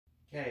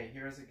Okay,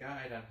 here's a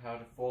guide on how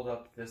to fold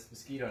up this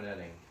mosquito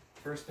netting.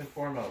 First and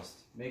foremost,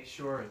 make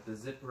sure the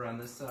zipper on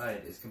this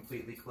side is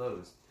completely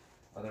closed.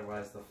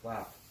 Otherwise the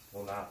flap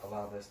will not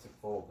allow this to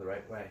fold the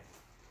right way.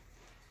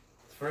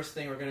 The first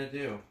thing we're going to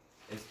do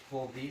is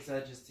pull these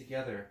edges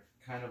together,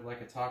 kind of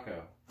like a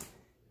taco.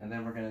 And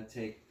then we're going to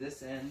take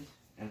this end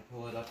and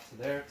pull it up to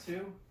there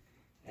too,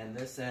 and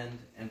this end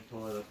and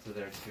pull it up to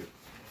there too.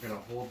 We're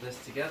going to hold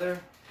this together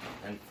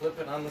and flip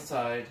it on the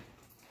side.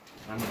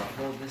 I'm going to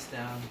hold this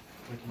down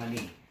with my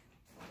knee.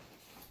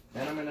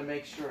 Then I'm going to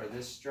make sure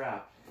this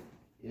strap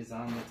is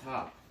on the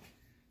top.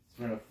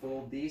 So we're going to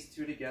fold these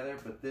two together,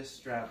 but this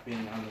strap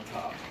being on the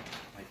top,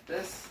 like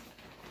this.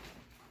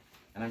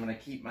 And I'm going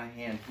to keep my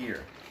hand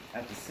here.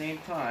 At the same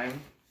time,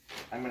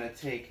 I'm going to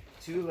take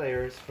 2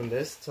 layers from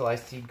this till I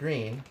see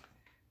green,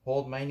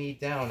 hold my knee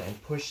down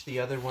and push the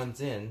other ones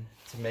in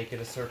to make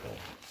it a circle.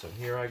 So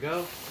here I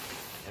go,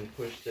 and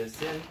push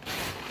this in,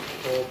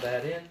 hold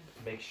that in,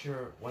 make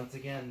sure once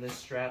again this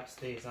strap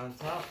stays on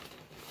top,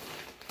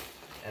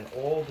 and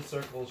all the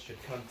circles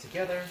should come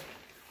together.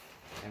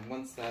 And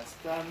once that's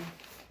done,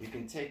 you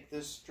can take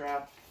this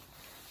strap,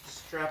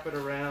 strap it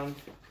around,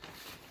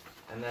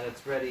 and then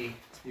it's ready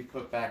to be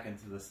put back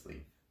into the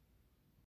sleeve.